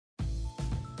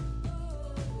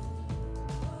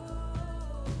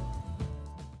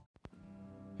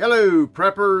Hello,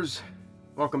 preppers.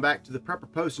 Welcome back to the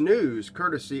Prepper Post News,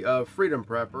 courtesy of Freedom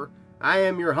Prepper. I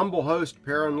am your humble host,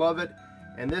 Perrin Lovett,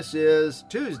 and this is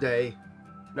Tuesday,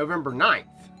 November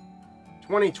 9th,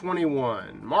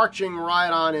 2021. Marching right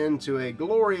on into a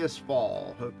glorious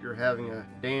fall. Hope you're having a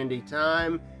dandy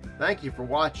time. Thank you for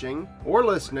watching or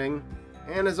listening.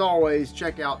 And as always,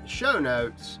 check out the show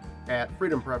notes at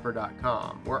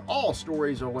freedomprepper.com, where all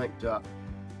stories are linked up.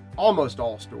 Almost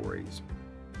all stories.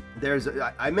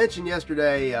 I mentioned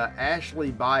yesterday,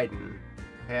 Ashley Biden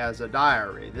has a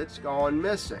diary that's gone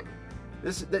missing.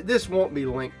 This won't be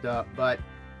linked up, but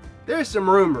there's some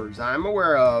rumors I'm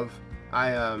aware of.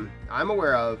 I'm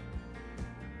aware of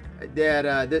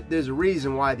that there's a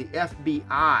reason why the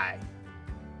FBI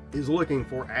is looking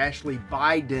for Ashley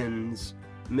Biden's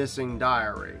missing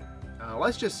diary.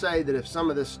 Let's just say that if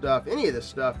some of this stuff, any of this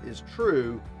stuff, is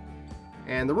true,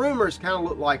 and the rumors kind of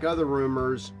look like other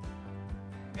rumors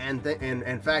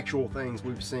and factual things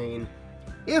we've seen.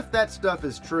 If that stuff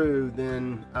is true,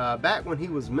 then back when he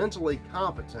was mentally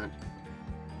competent,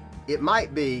 it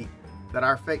might be that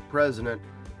our fake president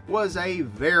was a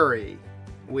very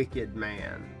wicked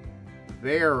man.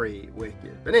 Very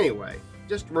wicked. But anyway,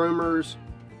 just rumors.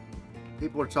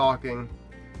 People are talking.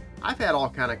 I've had all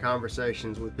kind of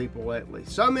conversations with people lately.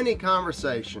 So many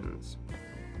conversations.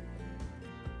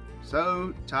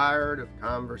 So tired of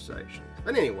conversations.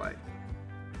 But anyway,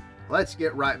 let's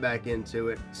get right back into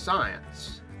it.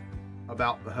 Science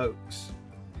about the hoax.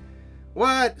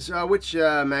 Which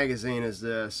magazine is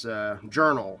this?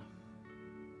 Journal?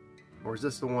 Or is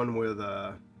this the one with,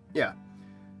 yeah.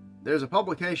 There's a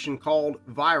publication called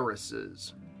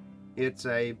Viruses. It's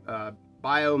a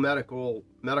biomedical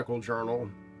journal,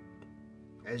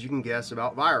 as you can guess,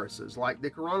 about viruses, like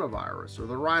the coronavirus or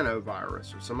the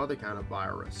rhinovirus or some other kind of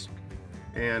virus.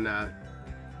 And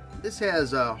this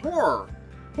has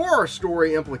horror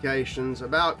story implications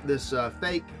about this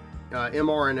fake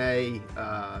mRNA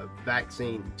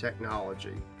vaccine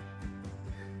technology.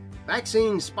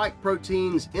 Vaccine spike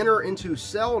proteins enter into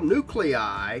cell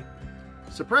nuclei,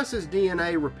 suppresses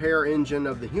DNA repair engine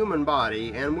of the human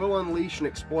body, and will unleash an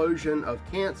explosion of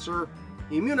cancer,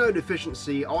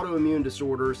 immunodeficiency, autoimmune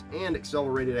disorders, and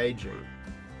accelerated aging.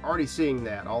 Already seeing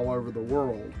that all over the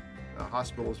world.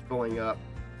 Hospitals filling up.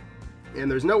 And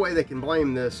there's no way they can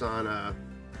blame this on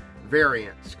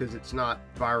variants, because it's not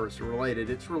virus related.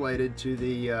 It's related to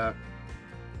the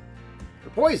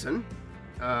poison,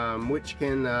 which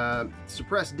can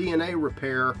suppress DNA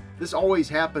repair. This always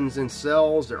happens in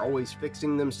cells. They're always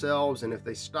fixing themselves, and if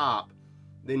they stop,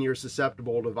 then you're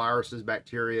susceptible to viruses,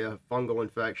 bacteria, fungal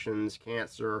infections,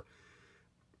 cancer,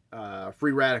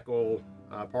 free radical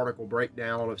particle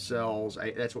breakdown of cells.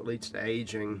 That's what leads to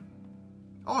aging.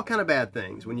 All kind of bad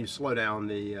things when you slow down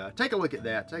the... take a look at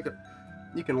that.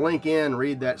 You can link in,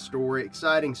 read that story.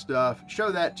 Exciting stuff.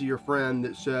 Show that to your friend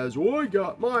that says, "Well, I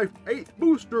got my 8th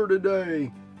booster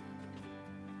today."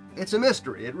 It's a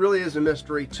mystery. It really is a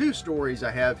mystery. 2 stories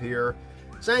I have here.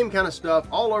 Same kind of stuff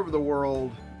all over the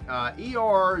world.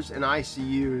 ERs and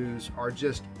ICUs are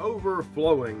just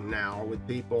overflowing now with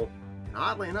people. And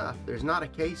oddly enough, there's not a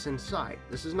case in sight.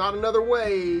 This is not another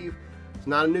wave. It's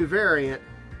not a new variant.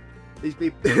 These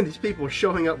people are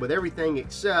showing up with everything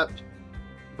except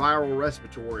viral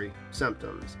respiratory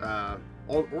symptoms.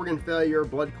 Organ failure,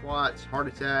 blood clots, heart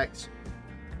attacks,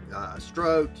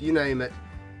 stroke, you name it.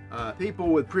 People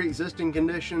with pre-existing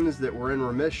conditions that were in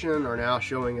remission are now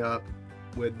showing up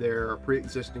with their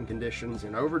pre-existing conditions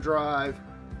in overdrive.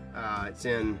 It's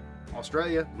in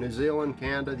Australia, New Zealand,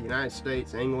 Canada, the United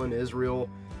States, England, Israel,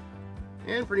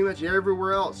 and pretty much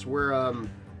everywhere else where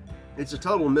it's a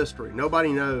total mystery.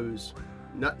 Nobody knows.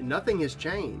 Nothing has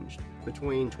changed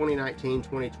between 2019,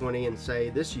 2020, and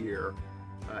say this year.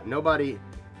 Nobody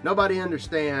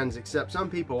understands, except some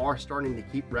people are starting to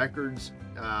keep records.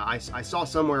 I saw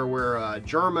somewhere where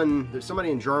somebody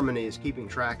in Germany is keeping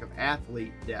track of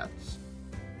athlete deaths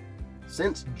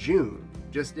since June,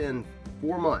 just in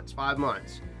 5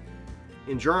 months.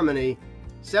 In Germany,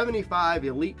 75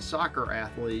 elite soccer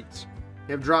athletes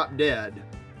have dropped dead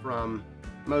from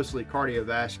mostly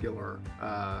cardiovascular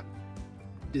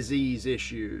disease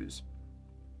issues.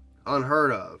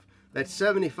 Unheard of. That's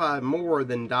 75 more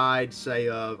than died, say,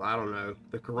 of, I don't know,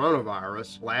 the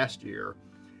coronavirus last year.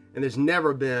 And there's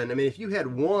never been, if you had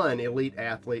one elite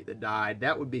athlete that died,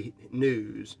 that would be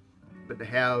news. But to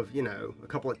have, a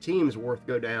couple of teams worth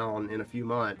go down in a few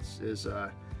months is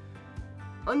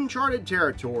uncharted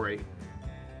territory.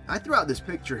 I threw out this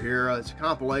picture here. It's a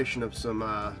compilation of some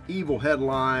evil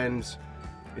headlines.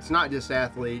 It's not just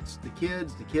athletes. The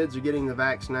kids are getting the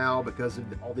vax now because of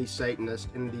all these Satanists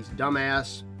and these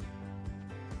dumbass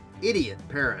idiot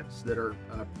parents that are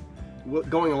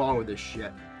going along with this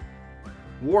shit.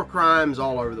 War crimes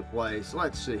all over the place.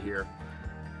 Let's see here.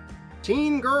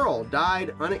 Teen girl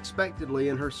died unexpectedly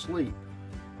in her sleep.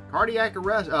 Cardiac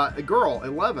arrest. A girl,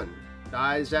 11,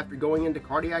 dies after going into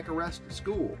cardiac arrest at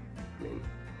school. I mean,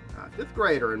 fifth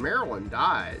grader in Maryland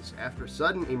dies after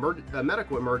sudden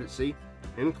medical emergency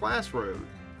in classroom.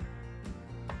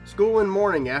 School in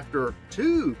mourning after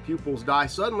 2 pupils die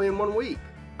suddenly in 1 week.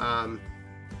 And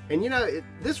you know,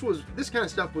 this kind of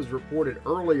stuff was reported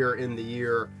earlier in the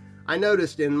year. I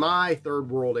noticed in my third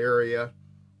world area,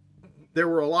 there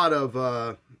were a lot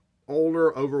of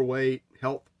older, overweight,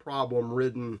 health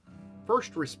problem-ridden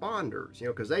first responders, you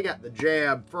know, because they got the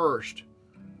jab first,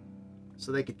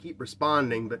 so they could keep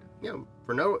responding. But, you know,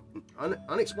 for no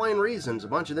unexplained reasons, a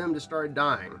bunch of them just started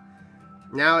dying.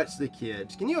 Now it's the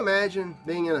kids. Can you imagine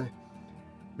being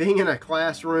in a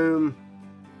classroom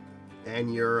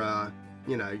and your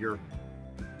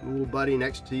little buddy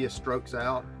next to you strokes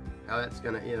out? How that's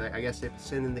gonna, you know, I guess they have to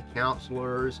send in the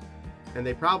counselors, and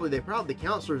the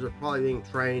counselors are probably being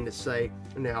trained to say,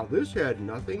 now this had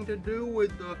nothing to do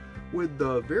with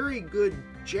the very good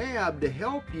jab to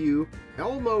help you.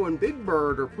 Elmo and Big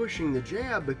Bird are pushing the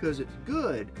jab because it's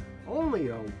good. Only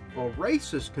a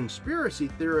racist conspiracy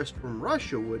theorist from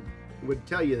Russia would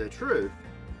tell you the truth.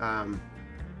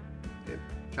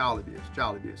 Child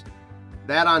abuse.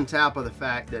 That on top of the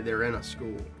fact that they're in a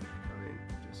school.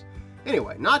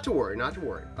 Anyway, not to worry.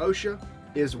 OSHA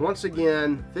is once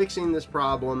again fixing this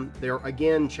problem. They're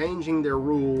again changing their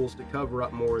rules to cover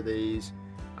up more of these.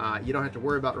 You don't have to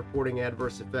worry about reporting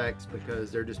adverse effects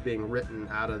because they're just being written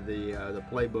out of the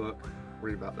playbook.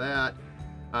 Worried about that.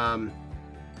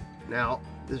 Now,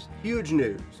 there's huge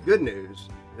news, good news.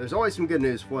 There's always some good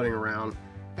news floating around.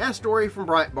 A story from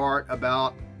Breitbart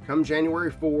about come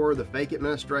January 4, the fake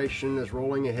administration is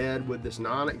rolling ahead with this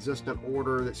non-existent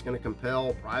order that's going to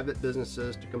compel private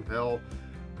businesses to compel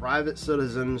private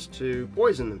citizens to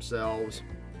poison themselves.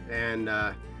 And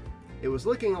it was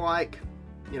looking like,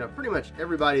 you know, pretty much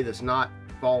everybody that's not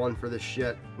falling for this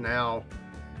shit now,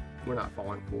 we're not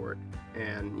falling for it.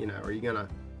 And, you know, are you going to,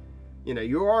 you know,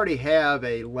 you already have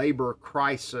a labor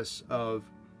crisis of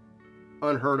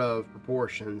unheard of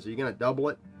proportions. Are you going to double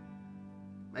it?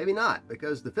 Maybe not,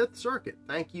 because the Fifth Circuit,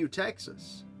 thank you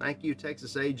Texas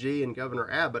AG and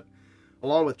Governor Abbott,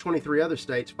 along with 23 other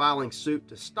states filing suit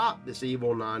to stop this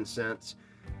evil nonsense,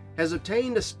 has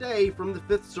obtained a stay from the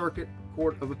Fifth Circuit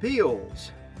Court of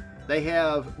Appeals. They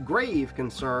have grave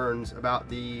concerns about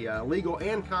the legal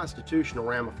and constitutional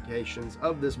ramifications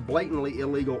of this blatantly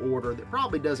illegal order that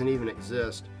probably doesn't even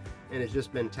exist and has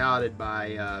just been touted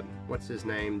by what's his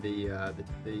name, the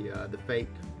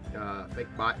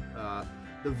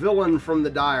villain from The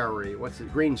Diary. What's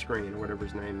it? Green Screen or whatever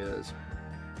his name is.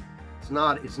 It's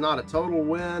not a total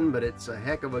win, but it's a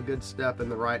heck of a good step in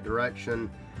the right direction.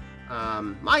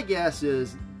 My guess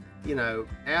is, you know,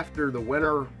 after the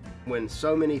winter, when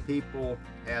so many people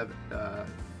have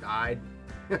died,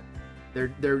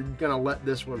 they're gonna let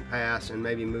this one pass and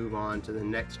maybe move on to the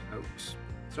next hoax.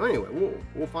 So anyway,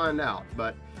 we'll find out.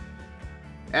 But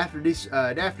after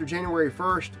January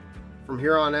 1st, from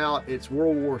here on out, it's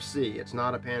World War C. It's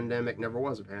not a pandemic, never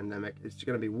was a pandemic. It's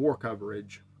going to be war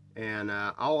coverage. And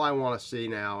all I want to see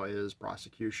now is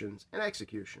prosecutions and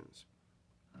executions.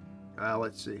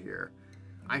 Let's see here.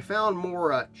 I found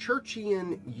more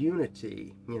churchian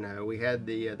unity. You know, we had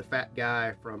the fat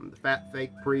guy from the fat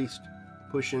fake priest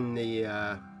pushing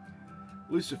the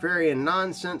Luciferian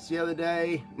nonsense the other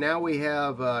day. Now we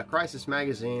have Crisis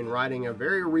Magazine writing a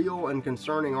very real and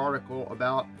concerning article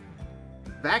about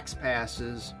Vax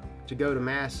passes to go to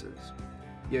masses.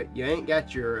 You ain't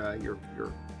got your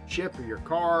chip or your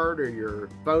card or your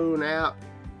phone app,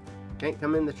 can't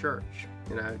come in the church.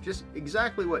 You know, just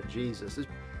exactly what Jesus is.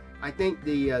 I think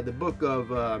the book of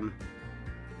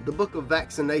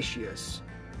Vaccinatius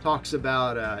talks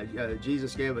about.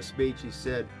 Jesus gave a speech. He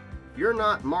said, "If you're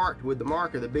not marked with the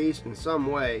mark of the beast in some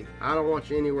way, I don't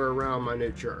want you anywhere around my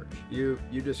new church. You're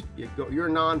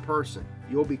a non-person.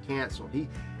 You'll be canceled."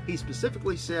 He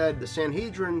specifically said the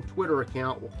Sanhedrin Twitter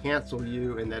account will cancel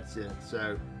you, and that's it.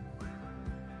 So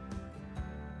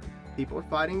people are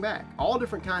fighting back, all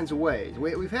different kinds of ways.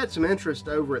 We've had some interest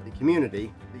over at the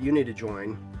community that you need to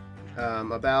join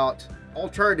about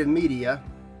alternative media,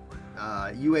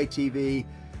 UATV.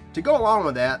 To go along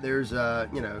with that, there's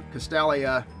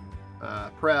Castalia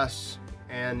Press,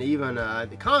 and even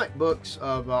the comic books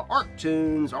of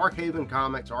Arkhaven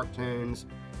Comics, Arktoons,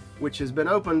 which has been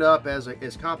opened up as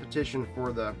competition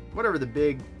for whatever the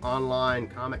big online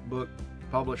comic book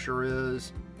publisher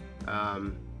is.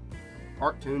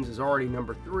 Cartoons is already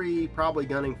number 3, probably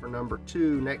gunning for number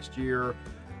 2 next year.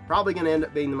 Probably going to end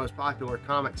up being the most popular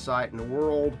comic site in the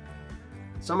world.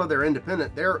 Some of their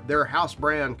independent, their house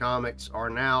brand comics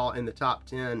are now in the top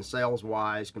 10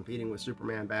 sales-wise, competing with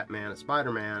Superman, Batman, and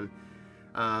Spider-Man.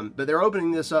 But they're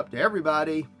opening this up to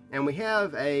everybody, and we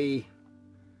have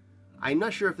I'm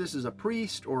not sure if this is a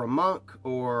priest or a monk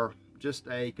or just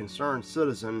a concerned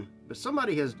citizen, but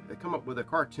somebody has come up with a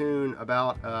cartoon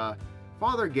about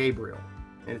Father Gabriel,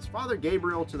 and it's Father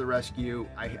Gabriel to the rescue.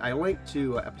 I linked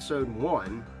to episode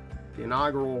 1, the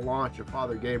inaugural launch of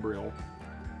Father Gabriel,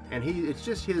 and it's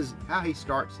just how he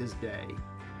starts his day.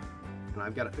 And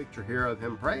I've got a picture here of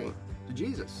him praying to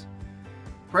Jesus.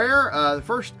 Prayer,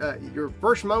 your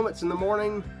first moments in the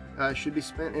morning should be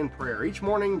spent in prayer. Each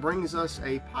morning brings us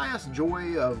a pious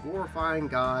joy of glorifying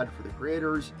God for the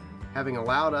creators having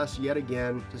allowed us yet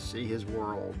again to see his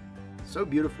world. So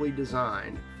beautifully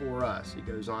designed for us. He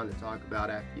goes on to talk about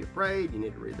after you prayed, you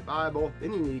need to read the Bible,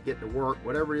 then you need to get to work.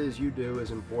 Whatever it is you do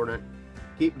is important.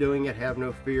 Keep doing it, have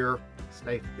no fear,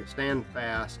 stand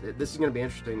fast. This is going to be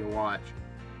interesting to watch.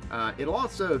 It'll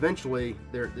also eventually,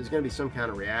 there's going to be some kind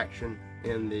of reaction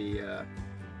in the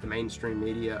mainstream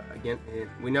media. Again,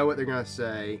 we know what they're going to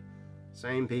say.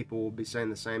 Same people will be saying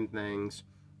the same things.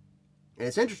 And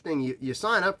it's interesting, you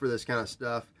sign up for this kind of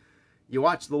stuff, you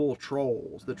watch the little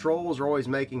trolls. The trolls are always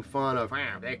making fun of,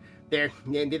 wow,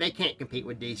 they can't compete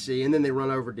with DC, and then they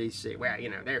run over DC. Well,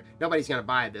 nobody's going to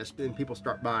buy this, but then people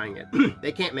start buying it.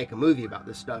 They can't make a movie about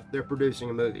this stuff. They're producing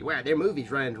a movie. Wow, their movie's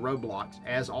run into roadblocks,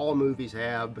 as all movies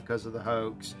have because of the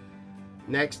hoax.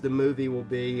 Next, the movie will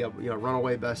be a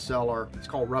runaway bestseller. It's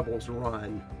called Rebels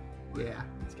Run. Yeah,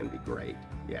 it's going to be great.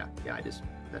 Yeah,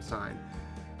 that sign.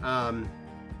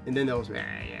 And then they'll say,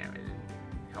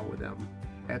 hell with them.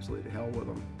 Absolutely to hell with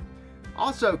them.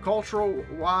 Also,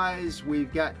 cultural-wise,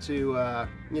 we've got to,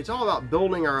 it's all about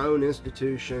building our own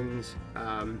institutions.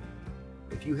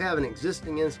 If you have an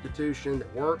existing institution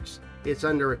that works, it's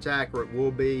under attack, or it will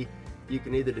be. You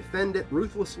can either defend it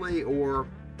ruthlessly or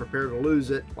prepare to lose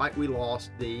it, like we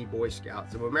lost the Boy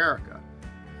Scouts of America.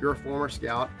 If you're a former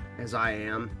scout, as I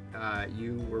am,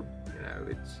 you were,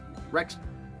 it's Rex.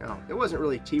 No, it wasn't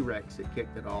really T-Rex that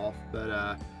kicked it off,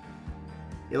 but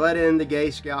you let in the gay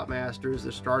scoutmasters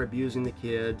that start abusing the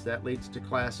kids. That leads to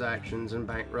class actions and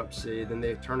bankruptcy. Then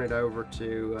they turn it over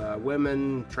to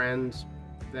women, trans,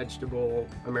 vegetable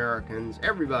Americans.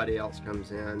 Everybody else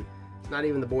comes in. It's not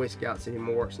even the Boy Scouts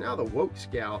anymore. It's now the woke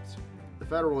scouts. The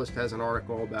Federalist has an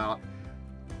article about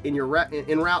en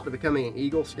route to becoming an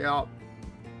Eagle Scout.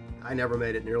 I never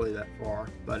made it nearly that far,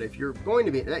 but if you're going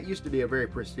to be, that used to be a very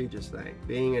prestigious thing,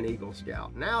 being an Eagle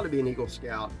Scout. Now to be an Eagle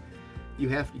Scout, you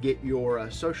have to get your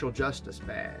social justice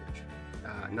badge.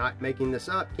 Not making this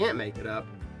up, can't make it up.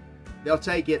 They'll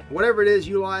take it, whatever it is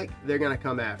you like, they're going to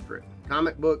come after it.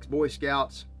 Comic books, Boy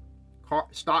Scouts,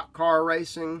 stock car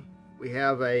racing. We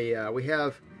have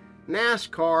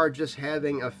NASCAR just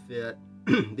having a fit.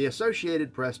 The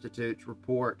Associated Prostitutes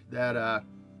report that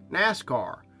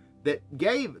NASCAR, that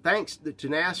gave, thanks to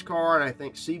NASCAR and I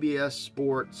think CBS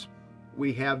Sports,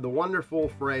 we have the wonderful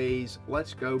phrase,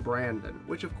 "Let's go Brandon,"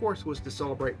 which of course was to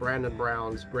celebrate Brandon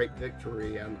Brown's great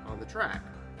victory on the track,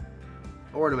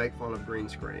 or to make fun of green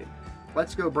screen.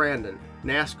 Let's go Brandon.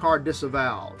 NASCAR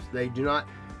disavows. They do not,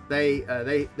 they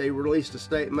released a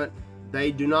statement.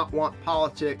 They do not want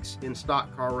politics in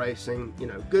stock car racing.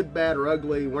 Good, bad, or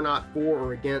ugly. We're not for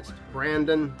or against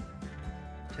Brandon.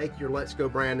 Take your "Let's go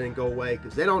Brandon" and go away,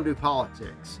 because they don't do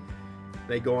politics.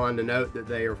 They go on to note that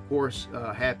they are, of course,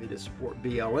 happy to support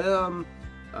BLM.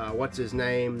 What's his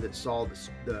name that saw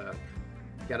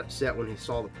got upset when he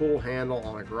saw the pull handle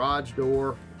on a garage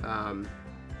door.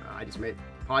 I just made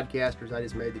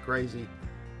the crazy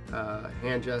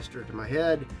hand gesture to my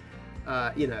head.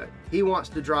 He wants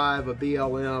to drive a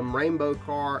BLM rainbow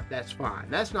car. That's fine.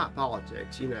 That's not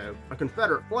politics. A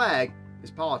Confederate flag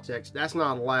is politics. That's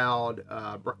not allowed.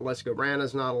 Let's go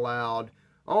Brandon's not allowed.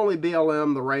 Only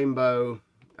BLM, the rainbow.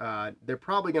 They're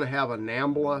probably going to have a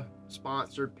NAMBLA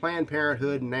sponsored, Planned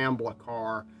Parenthood NAMBLA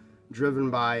car driven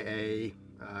by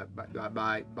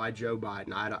by Joe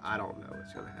Biden. I don't know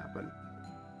what's going to happen.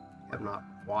 I have not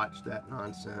watched that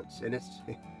nonsense. And it's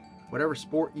whatever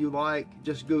sport you like,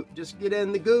 just get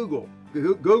in the Google.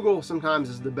 Google sometimes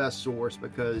is the best source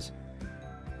because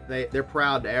they're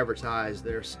proud to advertise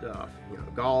their stuff.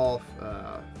 Golf,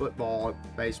 football,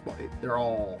 baseball, they're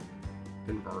all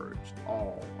converged,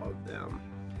 all of them.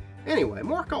 Anyway,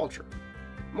 more culture.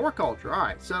 All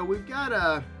right, so we've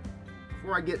got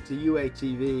before I get to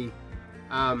UATV,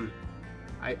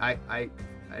 I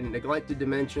I neglected to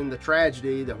mention the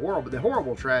tragedy, the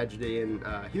horrible tragedy in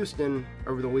Houston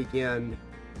over the weekend.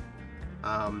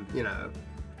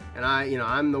 And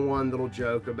I'm the one that'll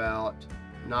joke about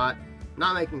not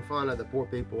making fun of the poor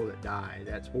people that died.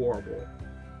 That's horrible.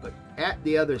 But at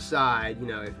the other side,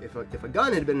 if a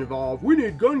gun had been involved, we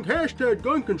need gun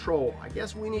control. I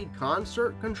guess we need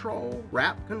concert control,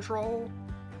 rap control.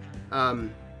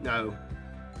 No,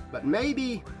 but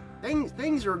maybe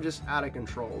things are just out of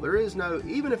control. There is no,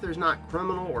 even if there's not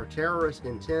criminal or terrorist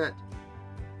intent,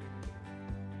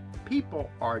 people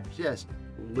are just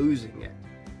losing it.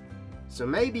 So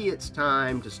maybe it's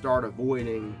time to start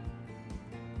avoiding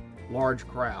large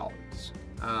crowds.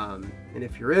 And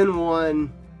if you're in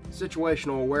one,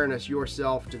 situational awareness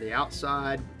yourself to the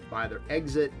outside, either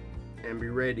exit and be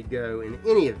ready to go in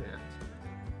any event.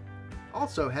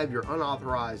 Also have your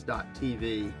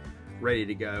unauthorized.tv ready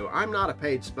to go. I'm not a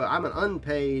paid I'm an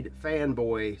unpaid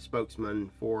fanboy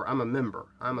spokesman I'm a member.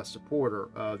 I'm a supporter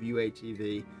of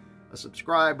UATV, a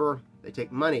subscriber. They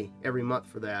take money every month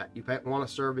for that. You want a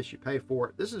service, you pay for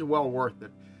it. This is well worth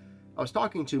it. I was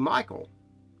talking to Michael,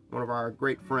 one of our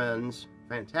great friends,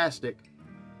 fantastic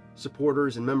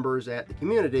supporters and members at the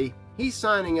community. He's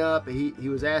signing up. He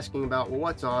was asking about, well,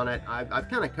 what's on it? I've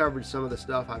kind of covered some of the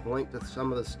stuff. I've linked to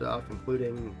some of the stuff,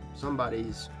 including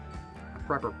somebody's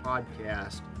prepper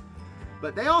podcast.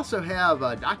 But they also have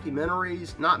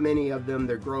documentaries, not many of them,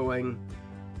 they're growing.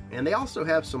 And they also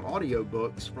have some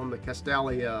audiobooks from the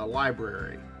Castalia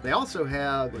Library. They also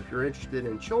have, if you're interested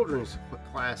in children's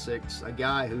classics, a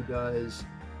guy who does,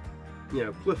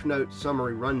 Cliff Notes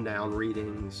summary rundown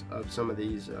readings of some of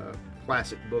these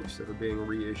classic books that are being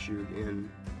reissued in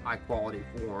high quality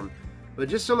form. But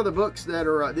just some of the books that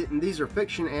are, these are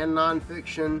fiction and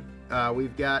nonfiction.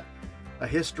 We've got a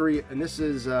history, and this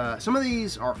is, some of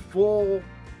these are full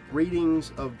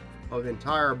readings of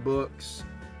entire books.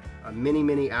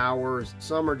 Many hours.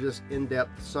 Some are just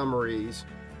in-depth summaries,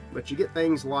 but you get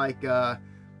things like A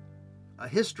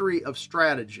History of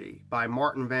Strategy by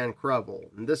Martin Van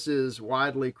Creveld, and this is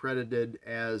widely credited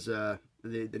as the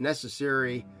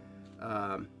necessary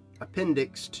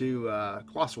appendix to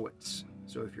Clausewitz.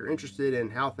 So if you're interested in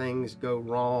how things go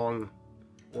wrong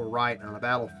or right on a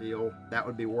battlefield, that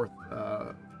would be worth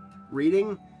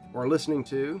reading or listening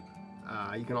to.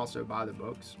 You can also buy the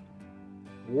books.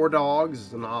 War Dogs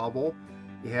is a novel.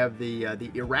 You have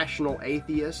the Irrational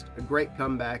Atheist, a great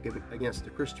comeback against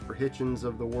the Christopher Hitchens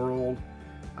of the world.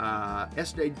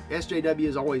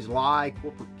 SJWs Always Lie,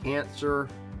 Corporate Cancer,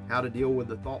 How to Deal with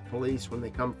the Thought Police When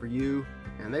They Come for You,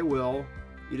 and they will.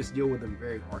 You just deal with them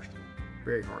very harshly,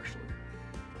 very harshly.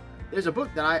 There's a book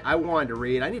that I wanted to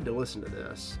read. I need to listen to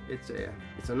this. It's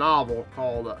a novel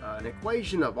called An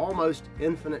Equation of Almost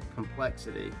Infinite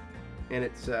Complexity. And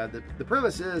it's the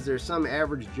premise is there's some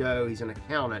average Joe, he's an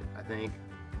accountant, I think,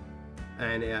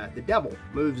 and the devil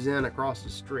moves in across the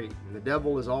street. And the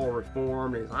devil is all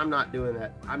reformed. He's, I'm not doing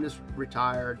that. I'm just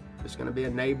retired, just going to be a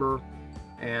neighbor.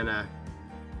 And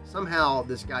somehow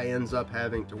this guy ends up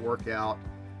having to work out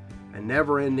a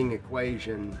never-ending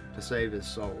equation to save his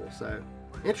soul. So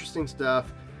interesting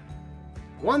stuff.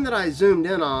 One that I zoomed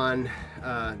in on,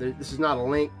 this is not a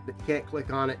link, but you can't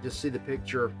click on it, just see the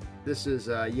picture. This is,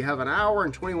 you have an hour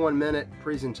and 21 minute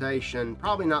presentation,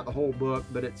 probably not the whole book,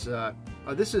 but it's,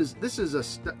 it's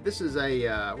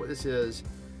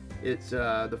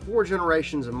The Four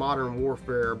Generations of Modern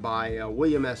Warfare by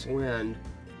William S. Lind.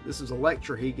 This is a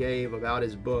lecture he gave about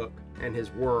his book and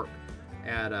his work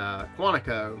at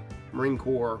Quantico Marine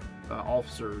Corps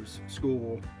Officers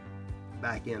School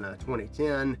back in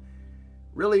 2010.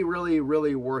 Really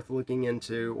worth looking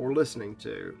into or listening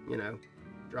to.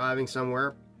 Driving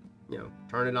somewhere,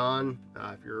 turn it on.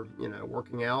 If you're,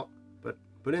 working out,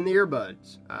 put in the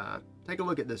earbuds. Take a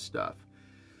look at this stuff.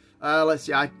 Let's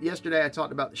see. Yesterday I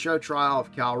talked about the show trial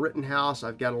of Kyle Rittenhouse.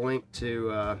 I've got a link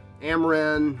to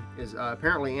Ameren.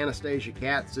 Apparently Anastasia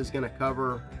Katz is going to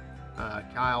cover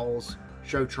Kyle's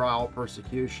show trial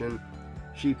persecution.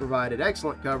 She provided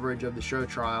excellent coverage of the show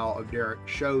trial of Derek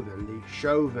Chauvin, the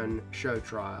Chauvin show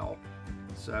trial.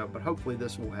 But hopefully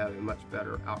this will have a much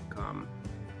better outcome.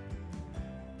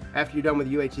 After you're done with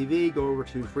UATV, go over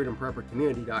to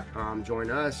freedompreppercommunity.com.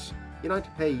 Join us. You don't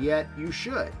have to pay yet. You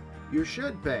should. You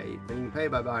should pay. And you can pay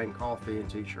by buying coffee and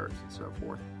t-shirts and so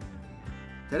forth.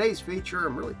 Today's feature,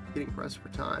 I'm really getting pressed for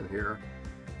time here.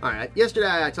 All right,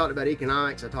 yesterday I talked about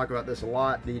economics. I talk about this a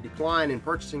lot. The decline in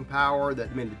purchasing power, the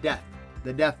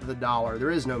death of the dollar.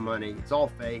 There is no money. It's all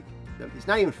fake. It's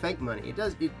not even fake money. It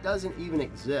doesn't even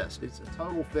exist. It's a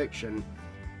total fiction.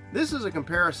 This is a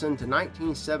comparison to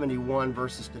 1971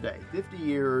 versus today. 50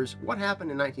 years, what happened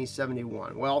in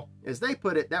 1971? Well, as they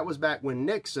put it, that was back when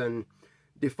Nixon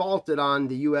defaulted on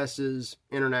the U.S.'s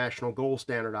international gold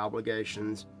standard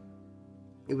obligations.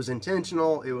 It was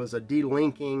intentional, it was a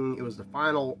delinking, it was the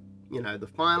final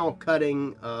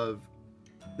cutting of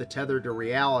the tether to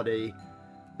reality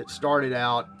that started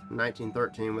out in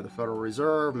 1913 with the Federal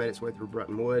Reserve, made its way through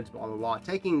Bretton Woods, blah, blah, blah,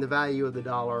 taking the value of the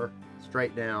dollar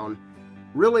straight down,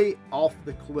 really off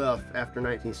the cliff after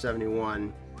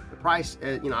 1971. The price,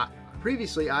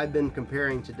 previously I've been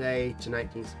comparing today to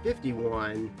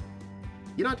 1951.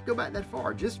 You don't have to go back that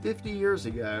far. Just 50 years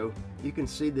ago, you can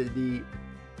see the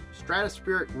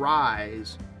stratospheric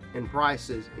rise in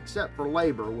prices, except for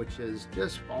labor, which has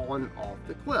just fallen off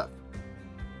the cliff.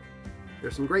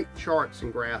 There's some great charts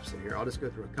and graphs in here. I'll just go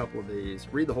through a couple of these.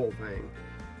 Read the whole thing.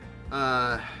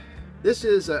 This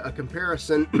is a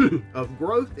comparison of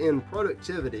growth in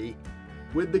productivity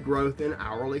with the growth in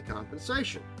hourly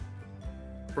compensation.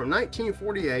 From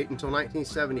 1948 until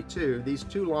 1972, these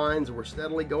two lines were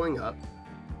steadily going up.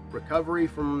 Recovery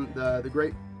from the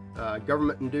great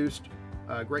government-induced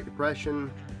Great Depression,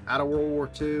 out of World War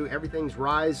II, everything's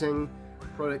rising.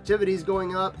 Productivity is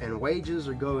going up, and wages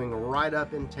are going right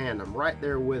up in tandem, right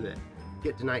there with it.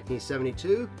 Get to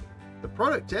 1972. The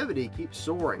productivity keeps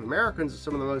soaring. Americans are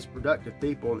some of the most productive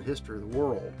people in the history of the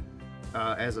world.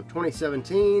 As of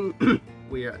 2017,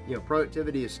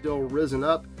 productivity has still risen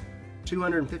up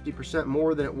 250%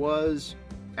 more than it was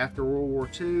after World War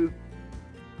II.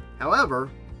 However,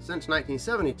 since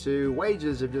 1972,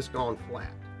 wages have just gone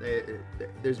flat.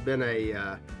 There's been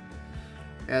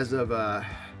as of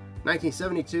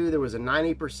 1972, there was a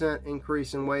 90%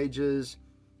 increase in wages.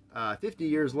 50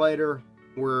 years later,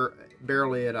 we're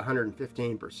barely at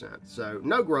 115%. So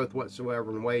no growth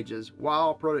whatsoever in wages,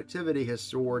 while productivity has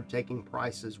soared, taking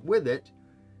prices with it.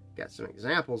 Got some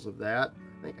examples of that.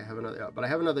 I think I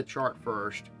have another chart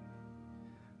first.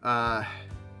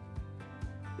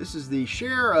 This is the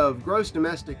share of gross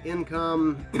domestic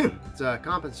income. It's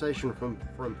compensation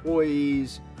for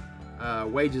employees,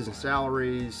 wages and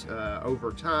salaries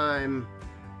over time.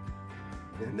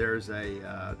 And there's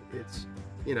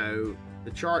the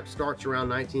chart starts around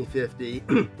 1950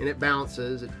 and it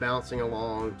bounces. It's bouncing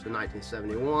along to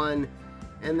 1971,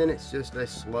 and then it's just a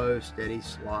slow, steady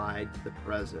slide to the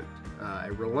present,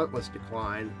 a relentless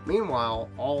decline. Meanwhile,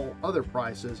 all other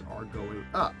prices are going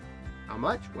up. How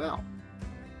much? Well,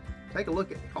 take a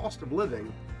look at the cost of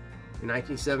living in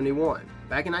 1971.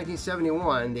 Back in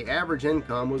 1971, the average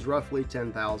income was roughly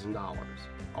 $10,000.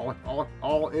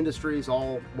 All industries,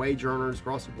 all wage earners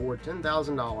across the board,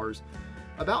 $10,000.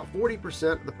 About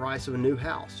 40% of the price of a new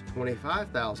house,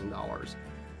 $25,000.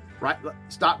 Right,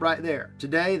 stop right there.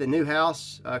 Today, the new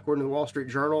house, according to the Wall Street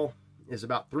Journal, is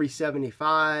about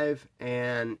 $375,000,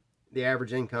 and the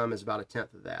average income is about a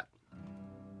tenth of that.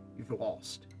 You've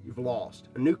lost.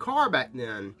 A new car back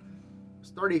then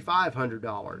was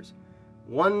 $3,500.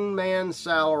 One man's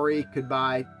salary could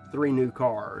buy 3 new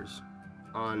cars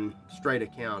on straight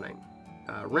accounting.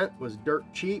 Rent was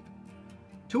dirt cheap.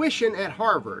 Tuition at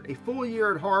Harvard, a full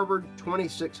year at Harvard,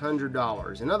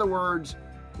 $2,600. In other words,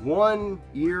 1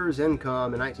 year's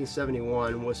income in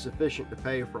 1971 was sufficient to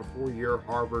pay for a 4-year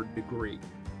Harvard degree.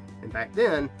 And back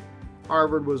then,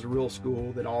 Harvard was a real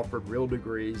school that offered real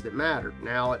degrees that mattered.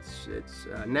 Now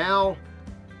now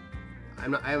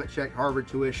I haven't checked Harvard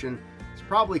tuition. It's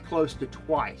probably close to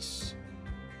twice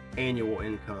annual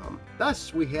income.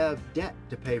 Thus, we have debt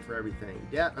to pay for everything.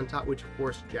 Debt on top, which of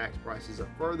course jacks prices up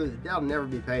further. The debt will never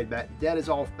be paid back. The debt is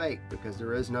all fake because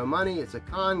there is no money. It's a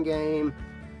con game.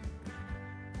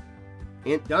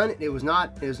 It was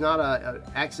not an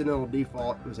accidental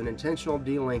default. It was an intentional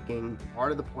delinking,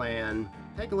 part of the plan.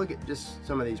 Take a look at just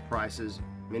some of these prices.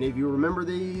 Many of you remember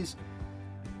these,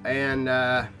 and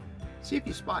see if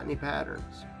you spot any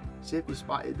patterns. See if you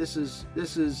spot this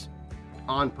is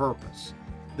on purpose.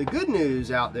 The good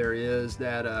news out there is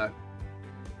that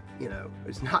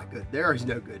it's not good. There is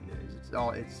no good news.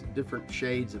 It's different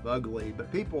shades of ugly. But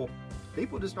people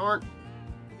just aren't.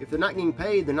 If they're not getting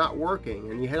paid, they're not working.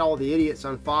 And you had all the idiots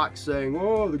on Fox saying,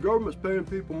 "Oh, the government's paying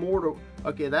people more to."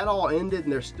 Okay, that all ended,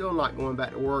 and they're still not going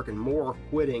back to work, and more are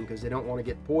quitting because they don't want to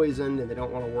get poisoned and they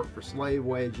don't want to work for slave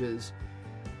wages.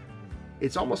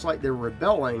 It's almost like they're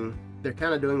rebelling. They're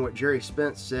kind of doing what Jerry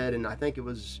Spence said, and I think it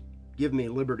was Give Me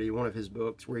Liberty, one of his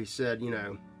books, where he said,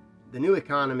 the new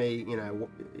economy,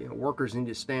 workers need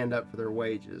to stand up for their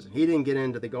wages. He didn't get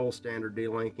into the gold standard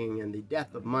delinking and the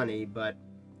death of money, but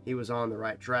he was on the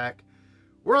right track.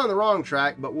 We're on the wrong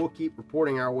track, but we'll keep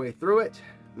reporting our way through it.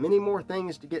 Many more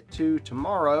things to get to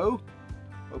tomorrow.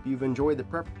 Hope you've enjoyed the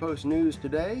Prepper Post news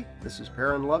today. This is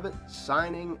Perrin Lovett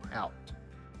signing out.